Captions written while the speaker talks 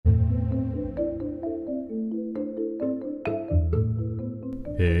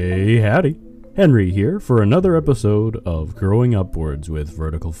Hey, howdy. Henry here for another episode of Growing Upwards with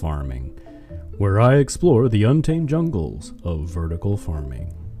Vertical Farming, where I explore the untamed jungles of vertical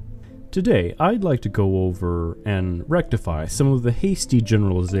farming. Today, I'd like to go over and rectify some of the hasty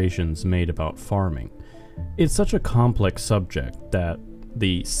generalizations made about farming. It's such a complex subject that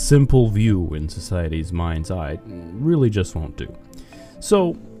the simple view in society's mind's eye really just won't do.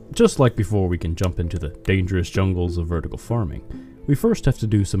 So, just like before we can jump into the dangerous jungles of vertical farming, we first have to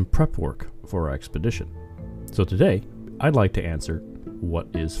do some prep work for our expedition. So today, I'd like to answer, what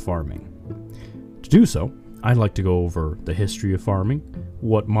is farming? To do so, I'd like to go over the history of farming,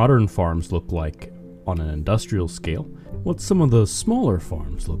 what modern farms look like on an industrial scale, what some of the smaller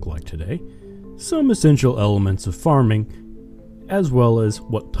farms look like today, some essential elements of farming, as well as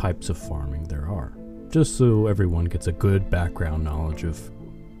what types of farming there are, just so everyone gets a good background knowledge of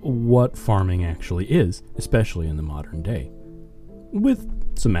what farming actually is, especially in the modern day,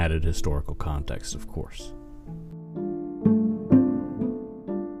 with some added historical context, of course.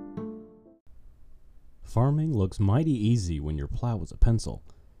 Farming looks mighty easy when your plow is a pencil,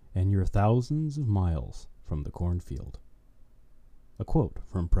 and you're thousands of miles from the cornfield. A quote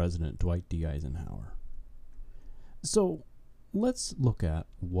from President Dwight D. Eisenhower. So, let's look at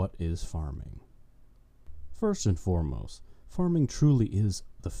what is farming. First and foremost, farming truly is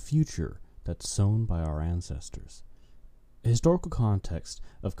the future that's sown by our ancestors. Historical context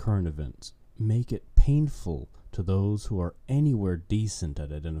of current events make it painful to those who are anywhere decent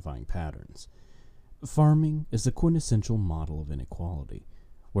at identifying patterns. Farming is the quintessential model of inequality,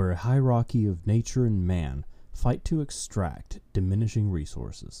 where a hierarchy of nature and man fight to extract diminishing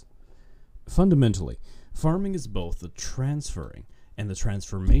resources. Fundamentally, farming is both the transferring and the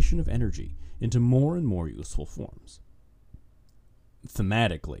transformation of energy into more and more useful forms.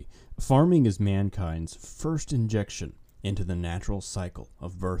 Thematically, farming is mankind's first injection into the natural cycle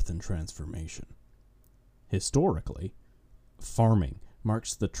of birth and transformation. Historically, farming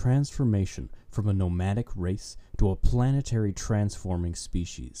marks the transformation from a nomadic race to a planetary transforming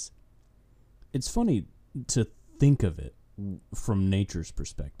species. It's funny to think of it from nature's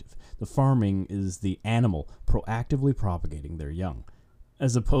perspective. The farming is the animal proactively propagating their young,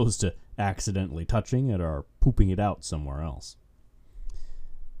 as opposed to accidentally touching it or pooping it out somewhere else.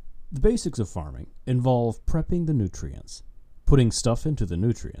 The basics of farming involve prepping the nutrients, putting stuff into the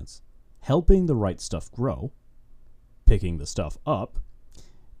nutrients, helping the right stuff grow, picking the stuff up,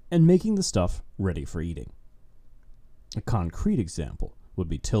 and making the stuff ready for eating. A concrete example would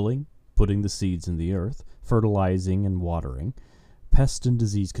be tilling, putting the seeds in the earth, fertilizing and watering, pest and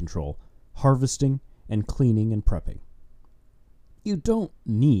disease control, harvesting, and cleaning and prepping. You don't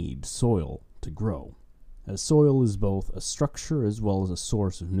need soil to grow, as soil is both a structure as well as a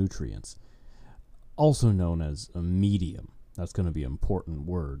source of nutrients, also known as a medium. That's going to be an important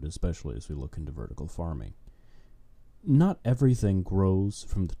word, especially as we look into vertical farming. Not everything grows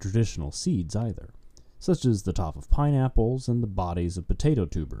from the traditional seeds either, such as the top of pineapples and the bodies of potato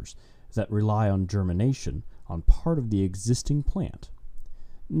tubers that rely on germination on part of the existing plant.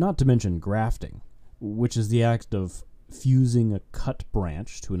 Not to mention grafting, which is the act of fusing a cut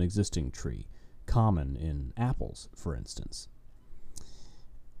branch to an existing tree, common in apples, for instance.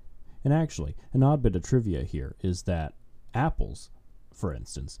 And actually, an odd bit of trivia here is that apples, for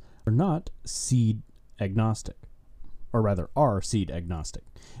instance, are not seed agnostic, or rather are seed agnostic,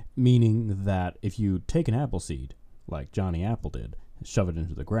 meaning that if you take an apple seed, like Johnny Apple did, shove it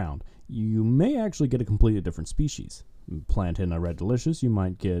into the ground, you may actually get a completely different species. Plant in a Red Delicious, you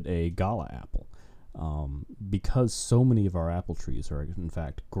might get a Gala apple. Because so many of our apple trees are in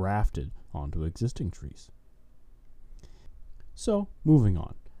fact grafted onto existing trees. So, moving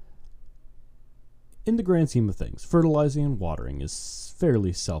on. In the grand scheme of things, fertilizing and watering is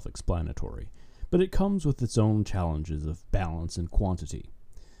fairly self-explanatory, but it comes with its own challenges of balance and quantity.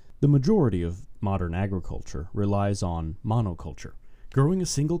 The majority of modern agriculture relies on monoculture, growing a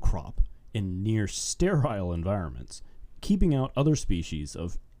single crop in near sterile environments, keeping out other species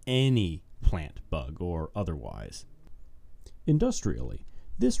of any plant, bug, or otherwise. Industrially,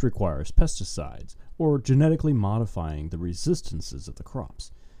 this requires pesticides or genetically modifying the resistances of the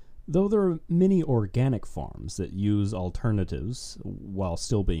crops, though there are many organic farms that use alternatives while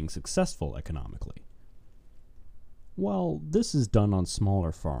still being successful economically. While this is done on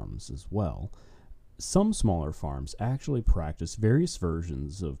smaller farms as well, some smaller farms actually practice various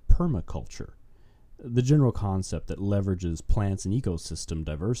versions of permaculture, the general concept that leverages plants and ecosystem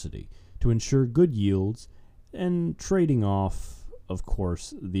diversity to ensure good yields and trading off, of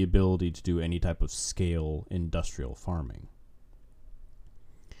course, the ability to do any type of scale industrial farming.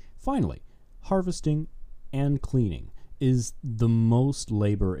 Finally, harvesting and cleaning is the most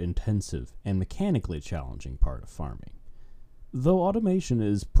labor-intensive and mechanically challenging part of farming. Though automation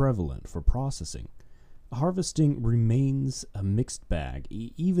is prevalent for processing, harvesting remains a mixed bag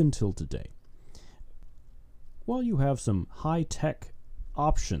even till today. While you have some high-tech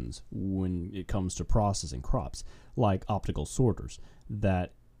options when it comes to processing crops, like optical sorters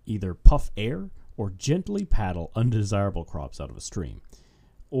that either puff air or gently paddle undesirable crops out of a stream,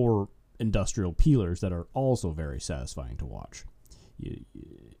 or industrial peelers that are also very satisfying to watch.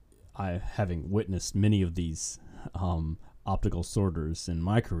 Having witnessed many of these optical sorters in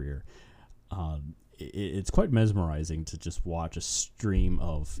my career, it's quite mesmerizing to just watch a stream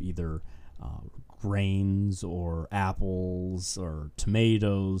of either grains or apples or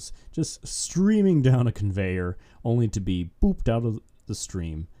tomatoes just streaming down a conveyor, only to be booped out of the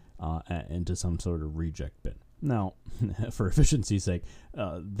stream into some sort of reject bin. Now, for efficiency's sake,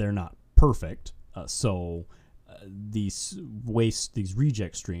 they're not perfect, so these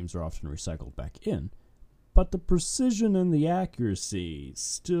reject streams are often recycled back in, but the precision and the accuracy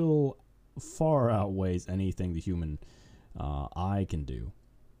still far outweighs anything the human eye can do,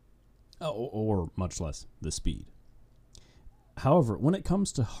 or much less the speed. However, when it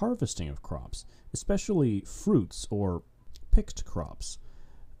comes to harvesting of crops, especially fruits or picked crops,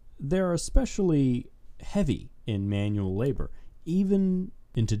 they're especially heavy in manual labor, even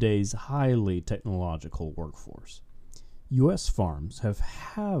in today's highly technological workforce. U.S. farms have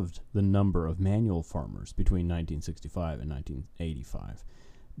halved the number of manual farmers between 1965 and 1985,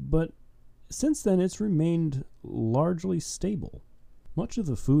 but since then it's remained largely stable. Much of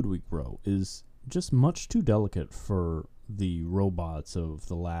the food we grow is just much too delicate for the robots of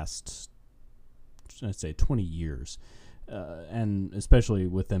the last, I'd say, 20 years, and especially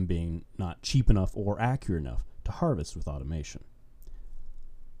with them being not cheap enough or accurate enough to harvest with automation.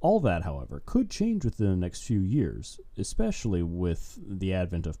 All that, however, could change within the next few years, especially with the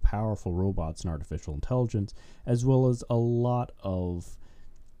advent of powerful robots and artificial intelligence, as well as a lot of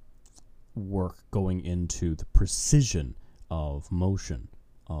work going into the precision of motion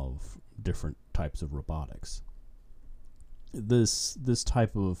of different types of robotics. This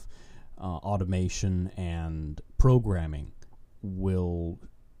type of automation and programming will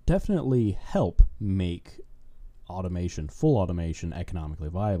definitely help make full automation, economically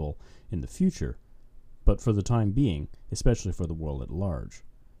viable in the future, but for the time being, especially for the world at large,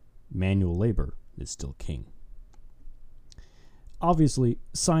 manual labor is still king. Obviously,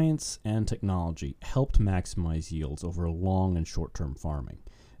 science and technology helped maximize yields over long and short-term farming.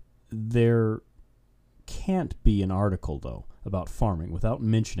 There can't be an article, though, about farming without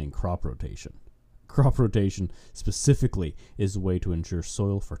mentioning crop rotation. Crop rotation specifically is a way to ensure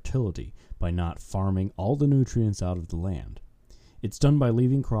soil fertility by not farming all the nutrients out of the land. It's done by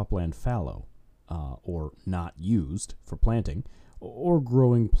leaving cropland fallow, or not used for planting, or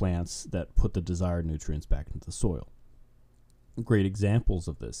growing plants that put the desired nutrients back into the soil. Great examples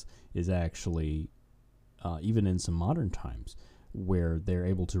of this is actually even in some modern times, where they're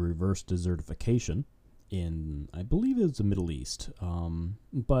able to reverse desertification in, I believe it's the Middle East,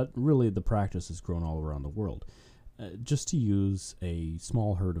 but really the practice has grown all around the world, just to use a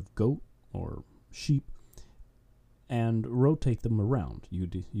small herd of goat or sheep and rotate them around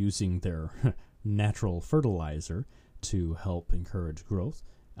using their natural fertilizer to help encourage growth,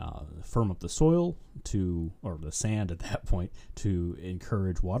 firm up the soil or the sand at that point, to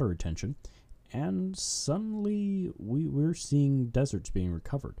encourage water retention, and suddenly we're seeing deserts being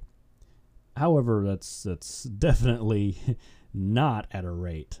recovered. However, that's definitely not at a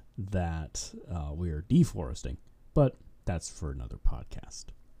rate that we are deforesting, but that's for another podcast.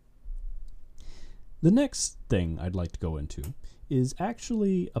 The next thing I'd like to go into is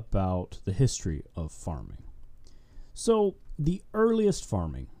actually about the history of farming. So, the earliest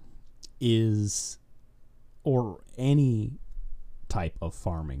farming is, or any type of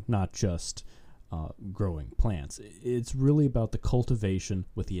farming, not just growing plants, it's really about the cultivation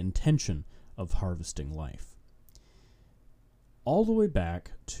with the intention of harvesting life. All the way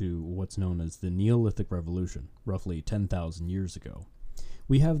back to what's known as the Neolithic Revolution, roughly 10,000 years ago,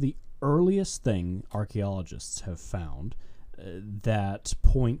 we have the earliest thing archaeologists have found that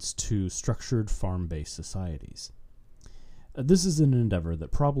points to structured farm-based societies. This is an endeavor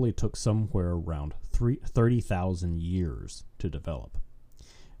that probably took somewhere around 30,000 years to develop.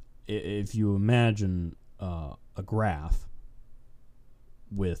 If you imagine a graph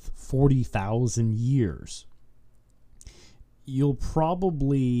with 40,000 years, you'll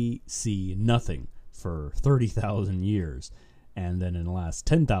probably see nothing for 30,000 years, and then in the last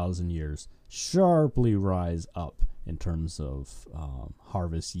 10,000 years, sharply rise up in terms of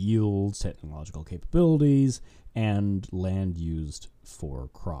harvest yields, technological capabilities, and land used for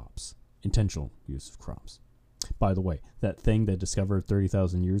crops, intentional use of crops. By the way, that thing they discovered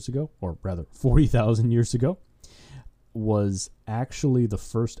 30,000 years ago, or rather 40,000 years ago, was actually the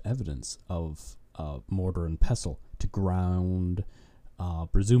first evidence of mortar and pestle to ground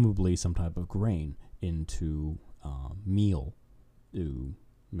presumably some type of grain into meal to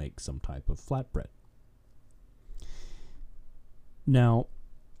make some type of flatbread. Now,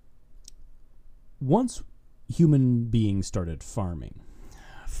 once human beings started farming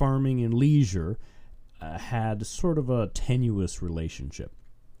and leisure had sort of a tenuous relationship.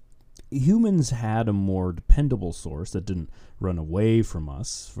 Humans had a more dependable source that didn't run away from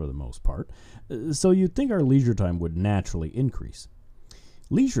us for the most part, so you'd think our leisure time would naturally increase.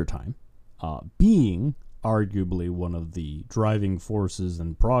 Leisure time, being arguably one of the driving forces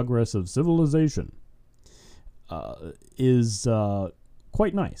and progress of civilization, is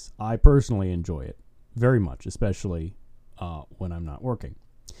quite nice. I personally enjoy it very much, especially when I'm not working.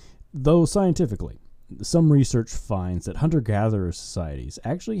 Though scientifically, some research finds that hunter-gatherer societies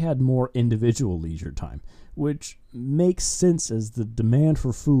actually had more individual leisure time, which makes sense as the demand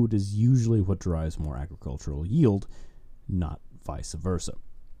for food is usually what drives more agricultural yield, not vice versa.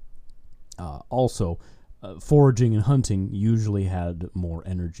 Also, foraging and hunting usually had more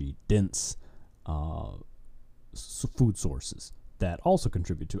energy-dense food sources that also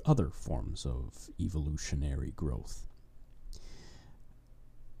contribute to other forms of evolutionary growth.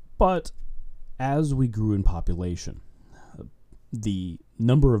 But as we grew in population, the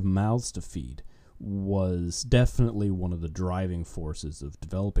number of mouths to feed was definitely one of the driving forces of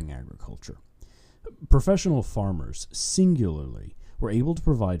developing agriculture. Professional farmers, singularly, were able to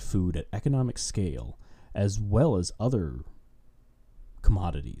provide food at economic scale as well as other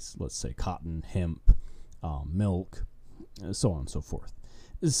commodities, let's say cotton, hemp, milk, so on and so forth.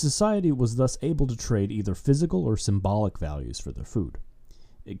 Society was thus able to trade either physical or symbolic values for their food.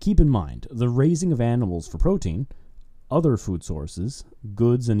 Keep in mind, the raising of animals for protein, other food sources,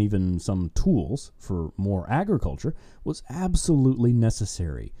 goods, and even some tools for more agriculture was absolutely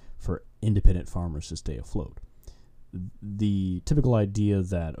necessary for independent farmers to stay afloat. The typical idea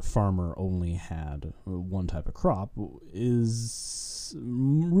that a farmer only had one type of crop is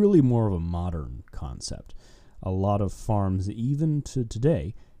really more of a modern concept. A lot of farms, even to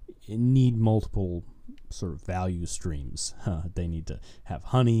today, need multiple sort of value streams. They need to have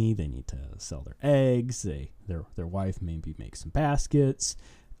honey, they need to sell their eggs, their wife maybe makes some baskets.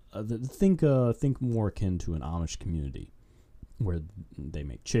 Think more akin to an Amish community where they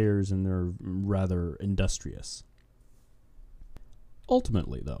make chairs and they're rather industrious.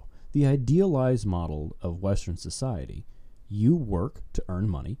 Ultimately, though, the idealized model of Western society, you work to earn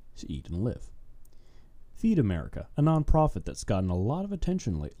money to eat and live. Feed America, a nonprofit that's gotten a lot of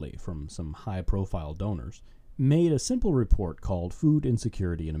attention lately from some high-profile donors, made a simple report called Food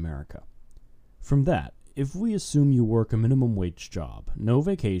Insecurity in America. From that, if we assume you work a minimum wage job, no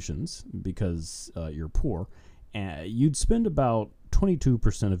vacations because you're poor, you'd spend about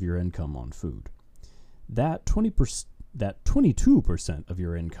 22% of your income on food. That 22% of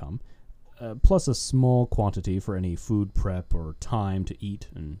your income, plus a small quantity for any food prep or time to eat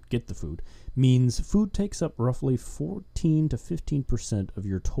and get the food, means food takes up roughly 14 to 15% of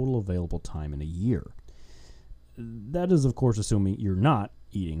your total available time in a year. That is, of course, assuming you're not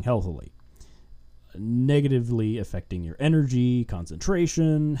eating healthily, negatively affecting your energy,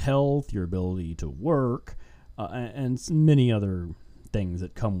 concentration, health, your ability to work, and many other things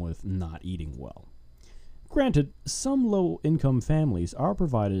that come with not eating well. Granted, some low-income families are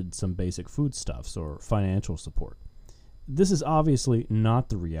provided some basic foodstuffs or financial support. This is obviously not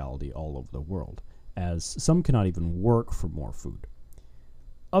the reality all over the world, as some cannot even work for more food.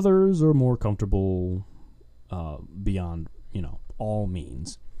 Others are more comfortable beyond, all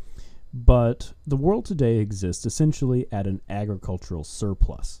means. But the world today exists essentially at an agricultural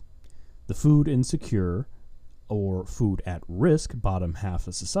surplus. The food insecure or food at risk bottom half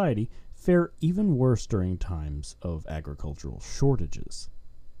of society fare even worse during times of agricultural shortages.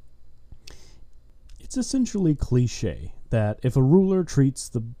 It's essentially cliche that if a ruler treats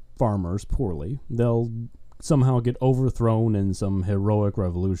the farmers poorly, they'll somehow get overthrown in some heroic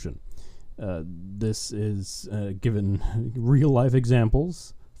revolution. This is given real-life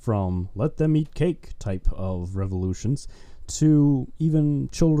examples from let them eat cake type of revolutions to even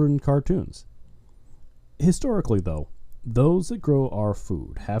children cartoons. Historically, though, those that grow our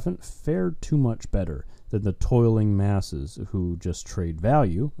food haven't fared too much better than the toiling masses who just trade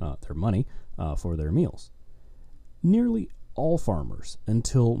value, their money, for their meals. Nearly all farmers,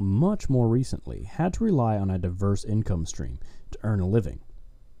 until much more recently, had to rely on a diverse income stream to earn a living.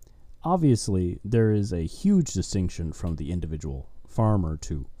 Obviously, there is a huge distinction from the individual farmer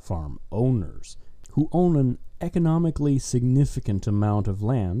to farm owners, who own an economically significant amount of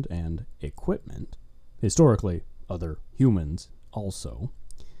land and equipment, historically, other humans also.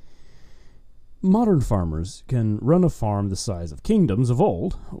 Modern farmers can run a farm the size of kingdoms of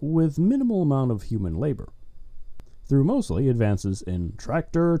old with minimal amount of human labor, through mostly advances in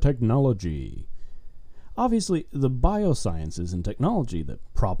tractor technology. Obviously, the biosciences and technology that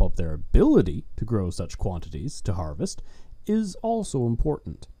prop up their ability to grow such quantities to harvest is also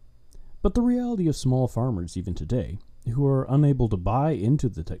important. But the reality of small farmers even today, who are unable to buy into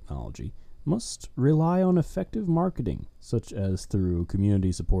the technology, must rely on effective marketing, such as through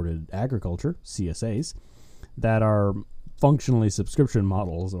community-supported agriculture, CSAs, that are functionally subscription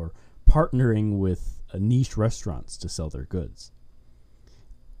models or partnering with niche restaurants to sell their goods.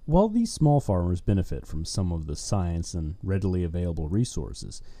 While these small farmers benefit from some of the science and readily available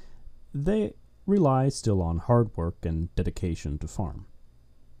resources, they rely still on hard work and dedication to farm.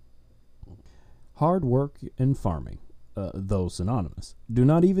 Hard work and farming, though synonymous, do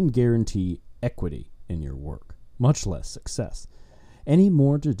not even guarantee equity in your work, much less success, any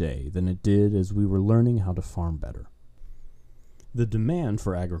more today than it did as we were learning how to farm better. The demand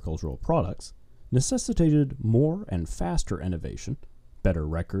for agricultural products necessitated more and faster innovation, better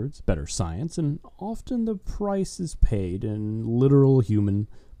records, better science, and often the price is paid in literal human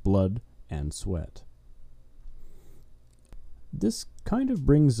blood and sweat. This kind of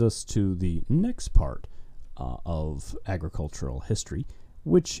brings us to the next part of agricultural history,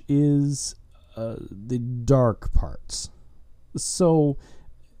 which is the dark parts. So,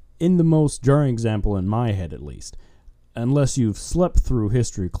 in the most jarring example in my head at least, unless you've slept through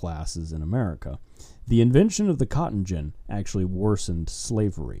history classes in America, the invention of the cotton gin actually worsened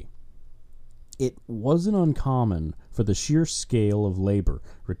slavery. It wasn't uncommon for the sheer scale of labor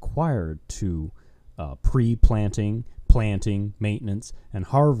required to pre-planting, planting, maintenance, and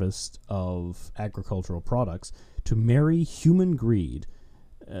harvest of agricultural products to marry human greed,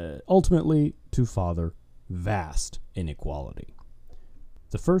 ultimately to father vast inequality.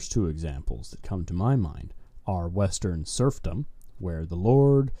 The first two examples that come to my mind are Western serfdom, where the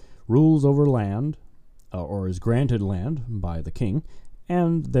lord rules over land, or is granted land by the king,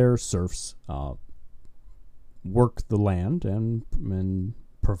 and their serfs work the land and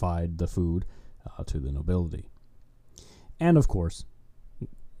provide the food to the nobility. And of course,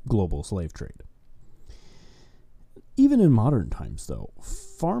 global slave trade. Even in modern times, though,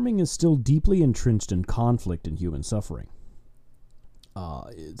 farming is still deeply entrenched in conflict and human suffering.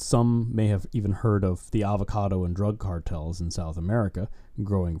 Some may have even heard of the avocado and drug cartels in South America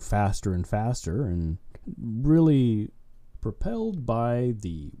growing faster and faster, and really propelled by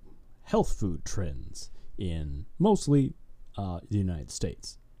the health food trends in mostly the United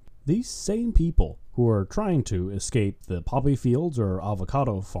States. These same people who are trying to escape the poppy fields or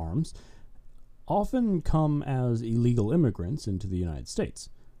avocado farms often come as illegal immigrants into the United States,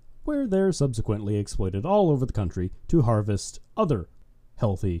 where they're subsequently exploited all over the country to harvest other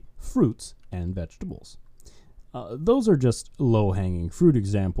healthy fruits and vegetables. Those are just low-hanging fruit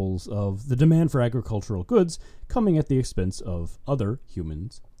examples of the demand for agricultural goods coming at the expense of other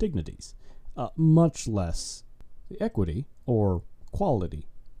humans' dignities, much less the equity or quality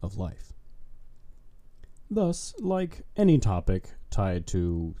of life. Thus, like any topic tied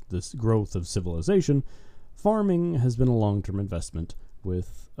to this growth of civilization, farming has been a long-term investment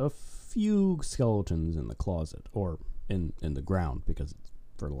with a few skeletons in the closet, or in the ground because it's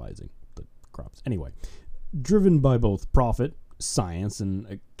fertilizing the crops. Anyway, driven by both profit, science, and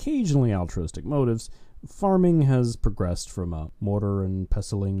occasionally altruistic motives, farming has progressed from a mortar and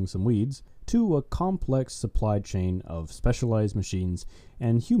pestling some weeds to a complex supply chain of specialized machines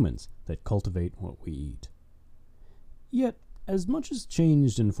and humans that cultivate what we eat. Yet, as much has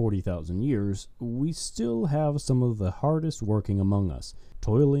changed in 40,000 years, we still have some of the hardest working among us,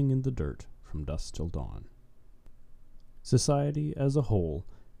 toiling in the dirt from dusk till dawn. Society as a whole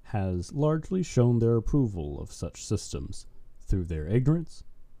has largely shown their approval of such systems through their ignorance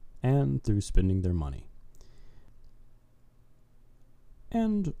and through spending their money.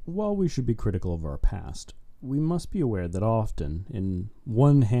 And while we should be critical of our past, we must be aware that often in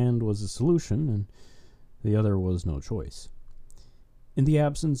one hand was a solution and the other was no choice. In the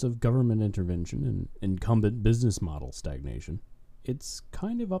absence of government intervention and incumbent business model stagnation, it's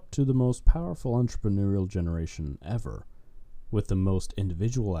kind of up to the most powerful entrepreneurial generation ever, with the most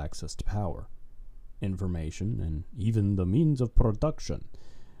individual access to power, information, and even the means of production,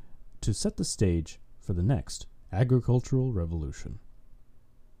 to set the stage for the next Agricultural Revolution.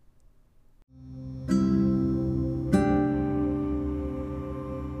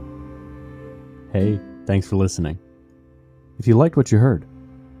 Hey, thanks for listening. If you liked what you heard,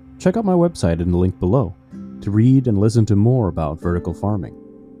 check out my website in the link below to read and listen to more about vertical farming.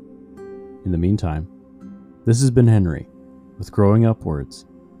 In the meantime, this has been Henry with Growing Upwards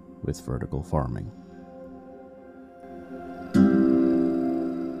with Vertical Farming.